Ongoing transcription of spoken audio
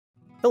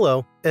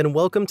Hello, and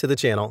welcome to the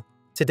channel.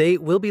 Today,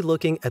 we'll be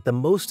looking at the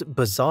most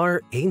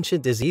bizarre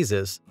ancient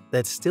diseases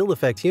that still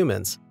affect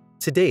humans.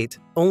 To date,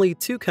 only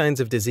two kinds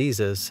of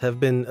diseases have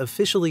been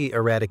officially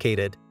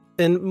eradicated,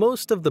 and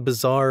most of the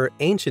bizarre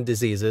ancient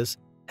diseases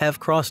have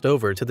crossed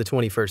over to the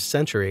 21st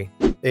century.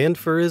 And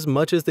for as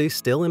much as they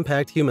still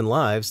impact human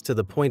lives to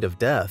the point of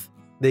death,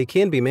 they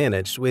can be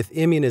managed with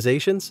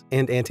immunizations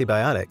and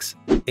antibiotics.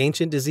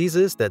 Ancient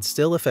diseases that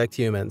still affect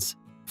humans.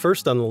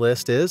 First on the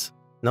list is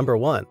number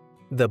 1.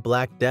 The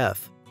Black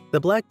Death. The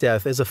Black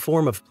Death is a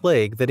form of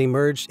plague that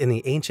emerged in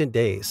the ancient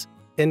days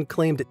and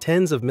claimed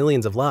tens of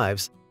millions of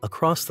lives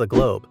across the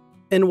globe.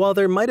 And while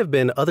there might have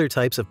been other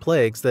types of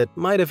plagues that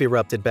might have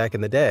erupted back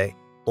in the day,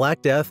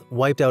 Black Death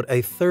wiped out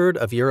a third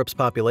of Europe's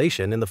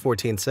population in the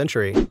 14th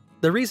century.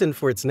 The reason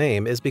for its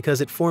name is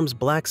because it forms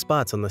black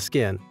spots on the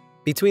skin.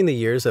 Between the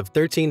years of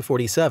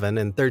 1347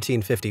 and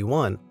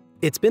 1351,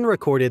 it's been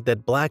recorded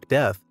that Black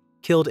Death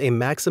killed a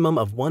maximum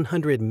of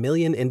 100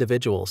 million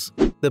individuals.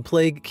 The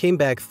plague came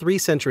back 3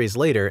 centuries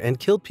later and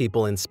killed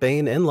people in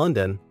Spain and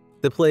London.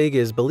 The plague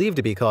is believed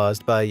to be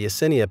caused by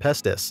Yersinia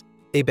pestis,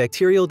 a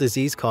bacterial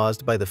disease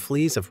caused by the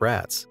fleas of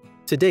rats.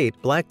 To date,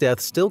 Black Death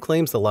still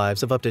claims the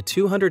lives of up to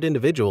 200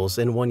 individuals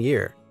in 1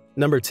 year.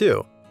 Number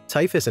 2.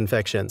 Typhus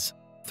infections.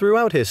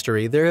 Throughout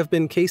history, there have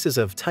been cases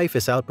of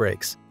typhus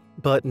outbreaks,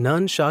 but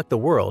none shocked the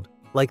world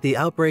like the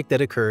outbreak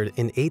that occurred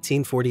in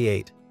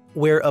 1848,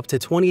 where up to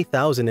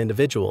 20,000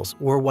 individuals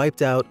were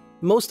wiped out,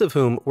 most of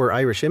whom were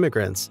Irish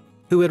immigrants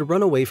who had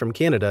run away from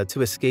Canada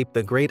to escape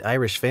the Great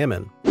Irish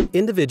Famine.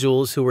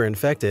 Individuals who were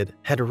infected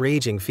had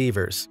raging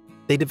fevers.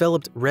 They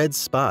developed red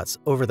spots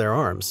over their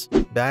arms,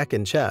 back,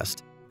 and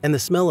chest, and the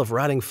smell of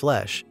rotting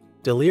flesh,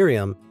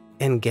 delirium,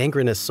 and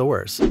gangrenous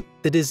sores.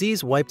 The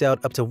disease wiped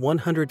out up to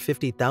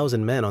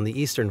 150,000 men on the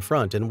Eastern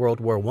Front in World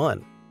War I,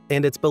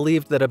 and it's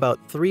believed that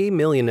about 3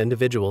 million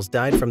individuals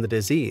died from the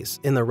disease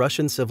in the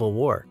Russian Civil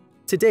War.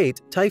 To date,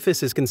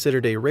 typhus is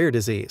considered a rare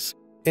disease,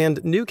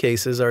 and new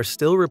cases are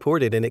still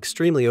reported in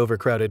extremely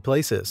overcrowded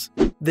places.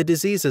 The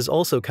disease is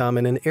also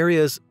common in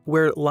areas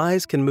where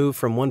lice can move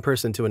from one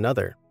person to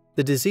another.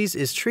 The disease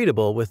is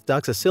treatable with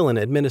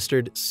doxycycline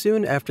administered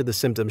soon after the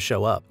symptoms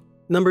show up.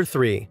 Number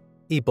 3.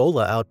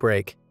 Ebola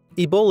outbreak.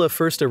 Ebola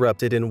first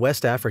erupted in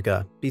West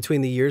Africa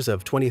between the years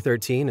of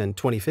 2013 and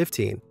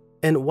 2015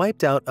 and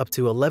wiped out up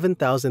to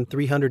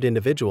 11,300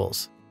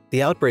 individuals.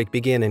 The outbreak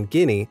began in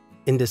Guinea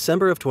in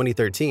December of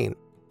 2013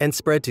 and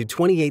spread to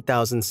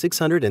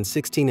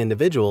 28,616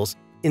 individuals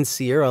in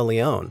Sierra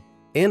Leone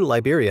and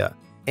Liberia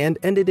and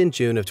ended in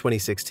June of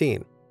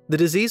 2016. The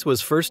disease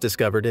was first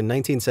discovered in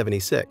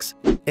 1976,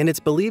 and it's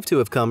believed to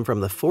have come from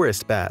the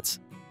forest bats.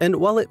 And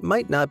while it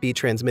might not be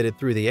transmitted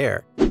through the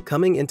air,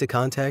 coming into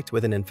contact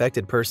with an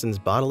infected person's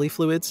bodily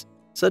fluids,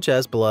 such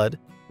as blood,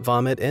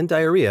 vomit, and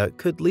diarrhea,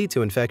 could lead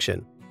to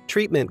infection.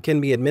 Treatment can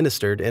be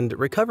administered and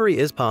recovery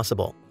is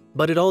possible,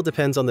 but it all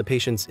depends on the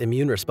patient's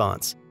immune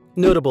response.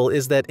 Notable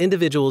is that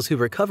individuals who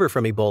recover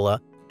from Ebola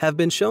have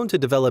been shown to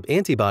develop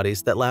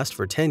antibodies that last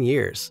for 10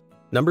 years.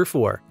 Number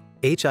 4.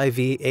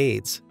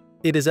 HIV/AIDS.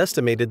 It is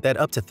estimated that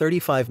up to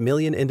 35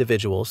 million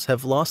individuals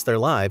have lost their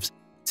lives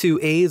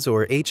to AIDS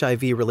or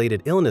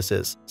HIV-related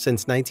illnesses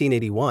since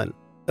 1981.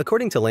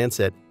 According to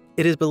Lancet,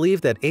 it is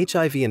believed that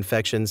HIV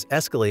infections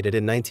escalated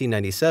in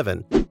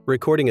 1997,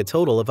 recording a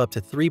total of up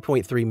to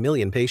 3.3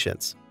 million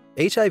patients.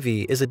 HIV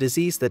is a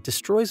disease that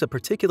destroys a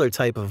particular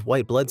type of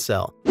white blood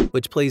cell,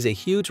 which plays a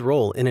huge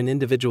role in an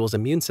individual's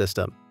immune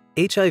system.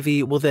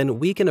 HIV will then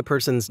weaken a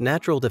person's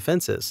natural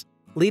defenses,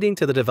 leading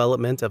to the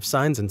development of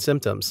signs and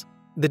symptoms.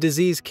 The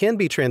disease can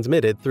be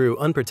transmitted through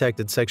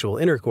unprotected sexual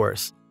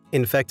intercourse,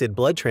 infected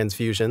blood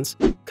transfusions,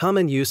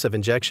 common use of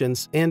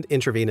injections, and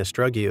intravenous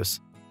drug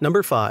use.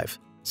 Number 5.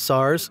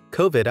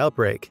 SARS-CoV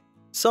outbreak.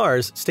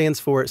 SARS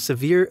stands for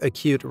Severe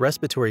Acute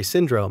Respiratory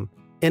Syndrome,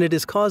 and it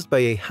is caused by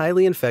a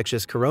highly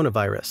infectious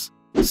coronavirus.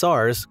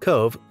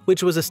 SARS-CoV,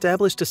 which was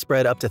established to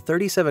spread up to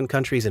 37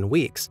 countries in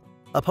weeks.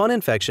 Upon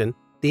infection,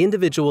 the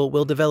individual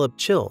will develop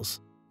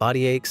chills,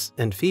 body aches,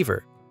 and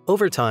fever.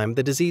 Over time,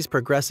 the disease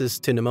progresses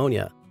to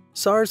pneumonia.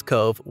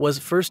 SARS-CoV was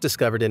first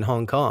discovered in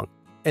Hong Kong,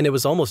 and it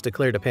was almost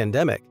declared a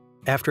pandemic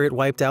after it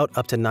wiped out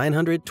up to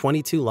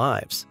 922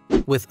 lives,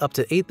 with up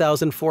to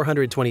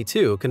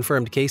 8,422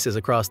 confirmed cases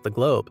across the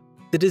globe.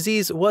 The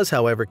disease was,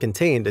 however,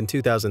 contained in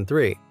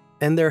 2003,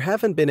 and there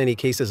haven't been any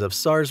cases of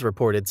SARS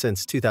reported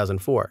since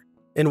 2004.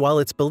 And while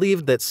it's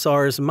believed that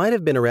SARS might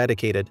have been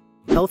eradicated,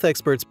 health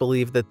experts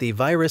believe that the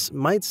virus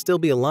might still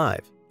be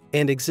alive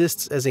and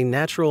exists as a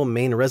natural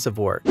main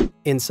reservoir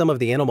in some of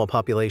the animal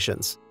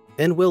populations,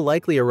 and will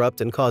likely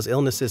erupt and cause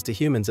illnesses to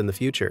humans in the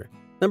future.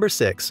 Number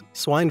 6.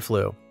 Swine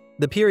flu.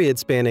 The period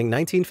spanning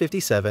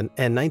 1957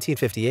 and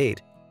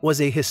 1958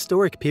 was a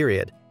historic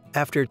period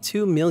after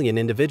 2 million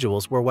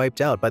individuals were wiped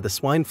out by the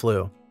swine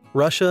flu.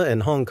 Russia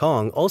and Hong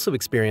Kong also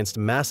experienced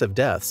massive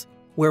deaths,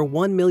 where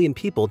 1 million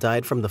people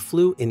died from the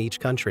flu in each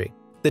country.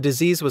 The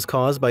disease was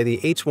caused by the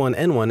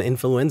H1N1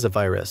 influenza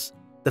virus.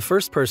 The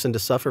first person to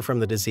suffer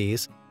from the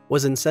disease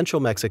was in central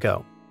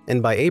Mexico,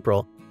 and by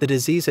April, The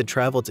disease had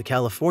traveled to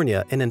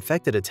California and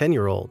infected a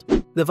 10-year-old.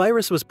 The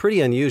virus was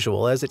pretty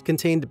unusual as it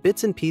contained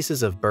bits and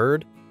pieces of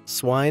bird,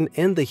 swine,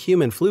 and the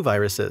human flu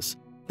viruses.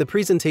 The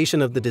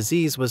presentation of the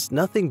disease was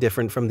nothing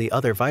different from the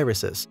other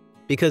viruses,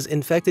 because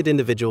infected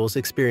individuals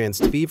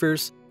experienced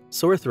fevers,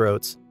 sore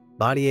throats,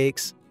 body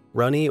aches,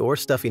 runny or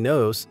stuffy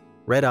nose,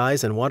 red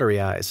eyes, and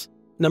watery eyes.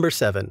 Number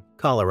 7.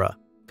 Cholera.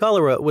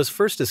 Cholera was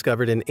first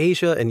discovered in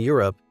Asia and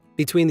Europe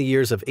between the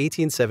years of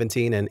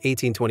 1817 and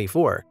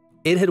 1824.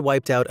 It had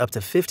wiped out up to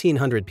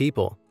 1,500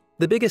 people.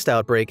 The biggest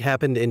outbreak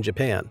happened in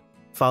Japan,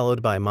 followed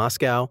by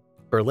Moscow,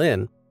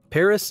 Berlin,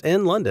 Paris,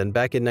 and London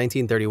back in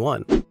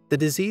 1931. The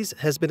disease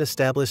has been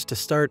established to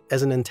start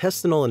as an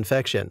intestinal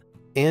infection,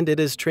 and it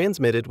is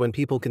transmitted when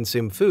people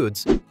consume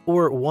foods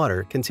or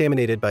water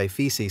contaminated by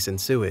feces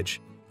and sewage.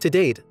 To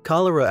date,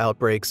 cholera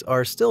outbreaks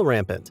are still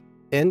rampant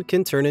and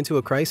can turn into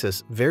a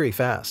crisis very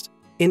fast.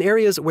 In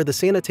areas where the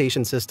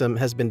sanitation system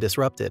has been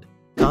disrupted,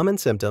 common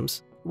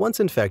symptoms, once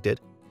infected,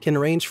 can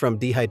range from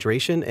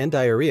dehydration and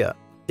diarrhea.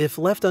 If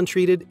left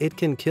untreated, it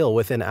can kill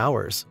within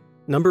hours.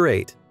 Number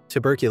 8.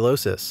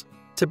 Tuberculosis.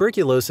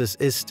 Tuberculosis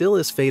is still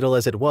as fatal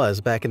as it was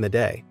back in the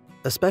day,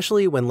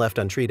 especially when left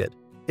untreated.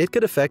 It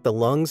could affect the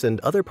lungs and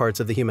other parts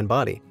of the human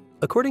body.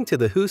 According to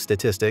the WHO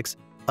statistics,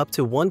 up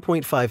to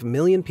 1.5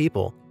 million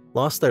people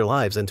lost their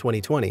lives in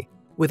 2020,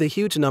 with a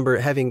huge number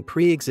having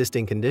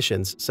pre-existing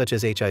conditions such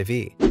as HIV.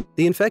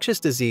 The infectious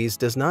disease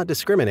does not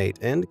discriminate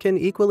and can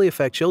equally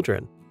affect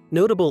children.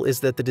 Notable is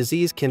that the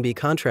disease can be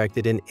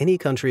contracted in any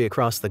country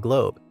across the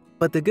globe.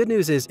 But the good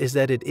news is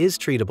that it is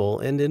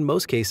treatable and in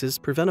most cases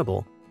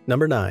preventable.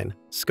 Number 9.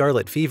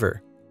 Scarlet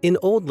fever. In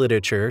old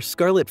literature,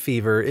 scarlet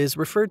fever is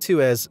referred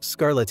to as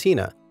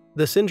scarlatina.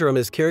 The syndrome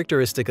is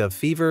characteristic of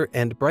fever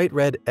and bright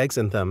red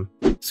exanthem.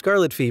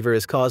 Scarlet fever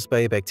is caused by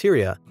a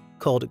bacteria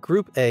called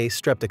Group A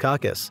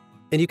Streptococcus,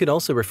 and you can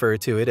also refer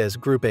to it as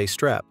Group A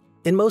strep.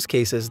 In most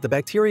cases, the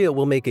bacteria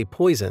will make a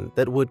poison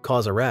that would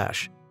cause a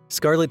rash.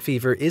 Scarlet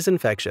fever is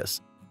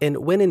infectious, and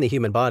when in the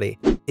human body,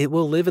 it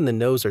will live in the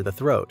nose or the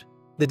throat.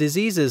 The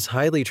disease is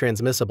highly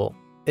transmissible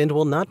and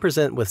will not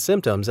present with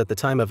symptoms at the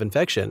time of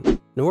infection,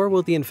 nor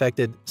will the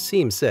infected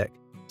seem sick.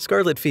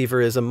 Scarlet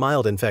fever is a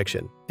mild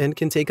infection and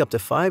can take up to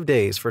 5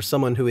 days for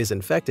someone who is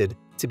infected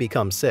to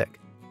become sick.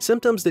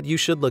 Symptoms that you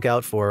should look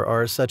out for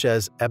are such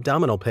as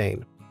abdominal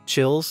pain,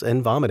 chills,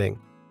 and vomiting.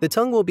 The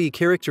tongue will be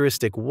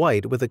characteristic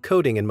white with a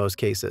coating in most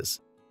cases.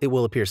 It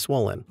will appear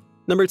swollen.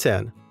 Number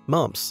 10.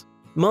 Mumps.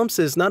 Mumps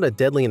is not a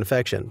deadly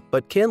infection,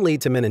 but can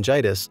lead to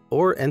meningitis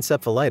or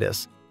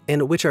encephalitis,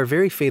 and which are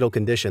very fatal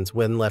conditions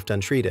when left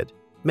untreated.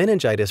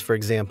 Meningitis, for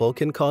example,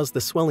 can cause the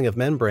swelling of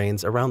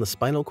membranes around the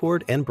spinal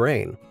cord and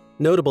brain.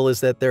 Notable is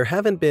that there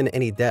haven't been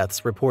any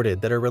deaths reported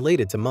that are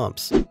related to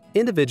mumps.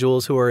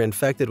 Individuals who are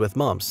infected with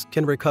mumps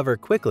can recover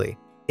quickly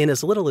in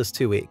as little as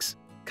 2 weeks.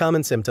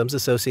 Common symptoms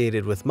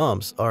associated with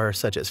mumps are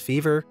such as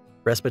fever,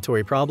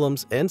 respiratory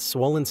problems, and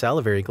swollen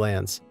salivary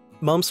glands.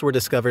 Mumps were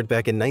discovered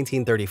back in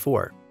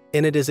 1934,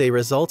 and it is a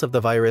result of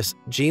the virus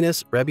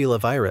genus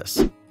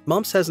Rebulivirus.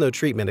 Mumps has no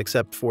treatment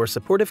except for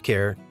supportive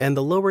care and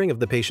the lowering of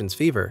the patient's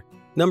fever.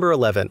 Number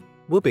 11.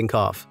 Whooping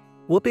cough.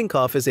 Whooping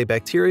cough is a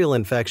bacterial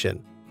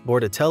infection,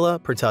 Bordetella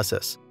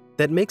pertussis,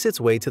 that makes its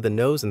way to the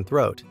nose and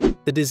throat.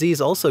 The disease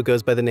also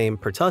goes by the name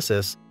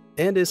pertussis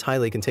and is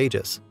highly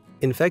contagious.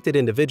 Infected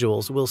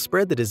individuals will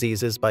spread the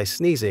diseases by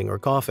sneezing or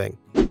coughing.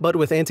 But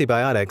with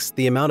antibiotics,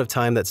 the amount of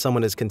time that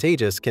someone is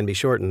contagious can be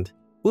shortened.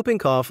 Whooping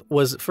cough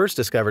was first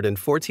discovered in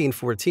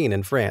 1414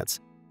 in France,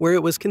 where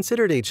it was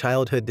considered a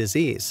childhood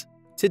disease.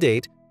 To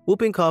date,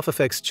 whooping cough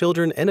affects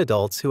children and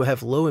adults who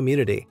have low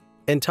immunity,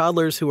 and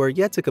toddlers who are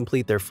yet to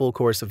complete their full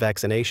course of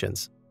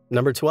vaccinations.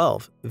 Number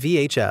 12.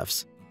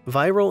 VHFs.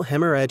 Viral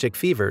hemorrhagic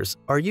fevers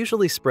are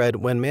usually spread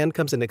when man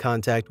comes into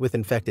contact with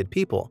infected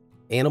people,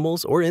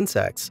 animals, or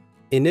insects.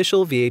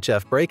 Initial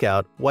VHF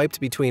breakout wiped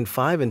between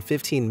 5 and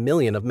 15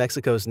 million of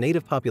Mexico's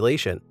native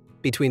population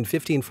between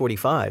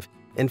 1545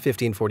 and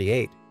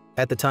 1548.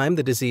 At the time,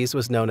 the disease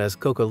was known as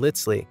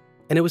Coccolizli,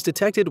 and it was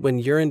detected when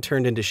urine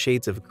turned into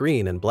shades of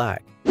green and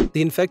black.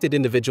 The infected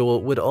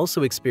individual would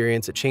also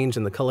experience a change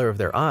in the color of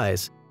their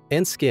eyes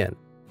and skin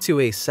to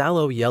a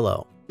sallow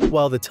yellow,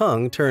 while the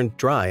tongue turned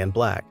dry and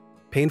black.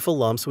 Painful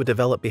lumps would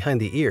develop behind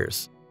the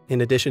ears,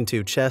 in addition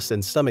to chest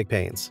and stomach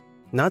pains,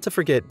 not to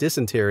forget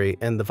dysentery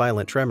and the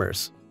violent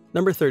tremors.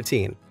 Number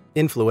 13.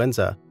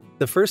 Influenza.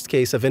 The first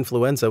case of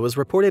influenza was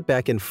reported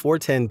back in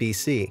 410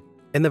 BC,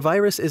 and the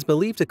virus is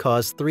believed to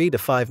cause 3 to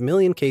 5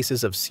 million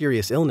cases of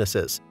serious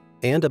illnesses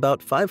and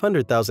about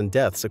 500,000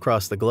 deaths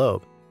across the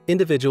globe.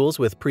 Individuals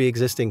with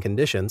pre-existing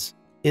conditions,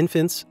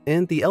 infants,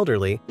 and the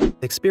elderly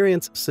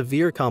experience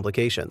severe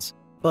complications,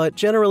 but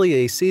generally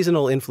a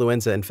seasonal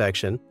influenza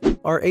infection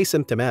are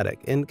asymptomatic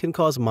and can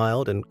cause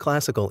mild and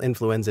classical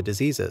influenza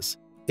diseases.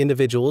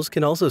 Individuals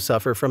can also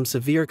suffer from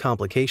severe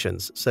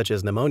complications such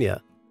as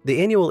pneumonia.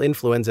 The annual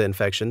influenza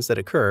infections that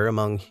occur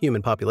among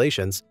human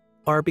populations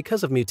are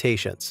because of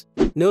mutations.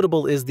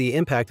 Notable is the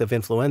impact of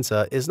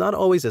influenza is not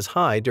always as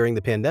high during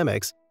the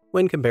pandemics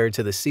when compared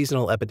to the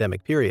seasonal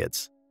epidemic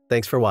periods.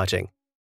 Thanks for watching.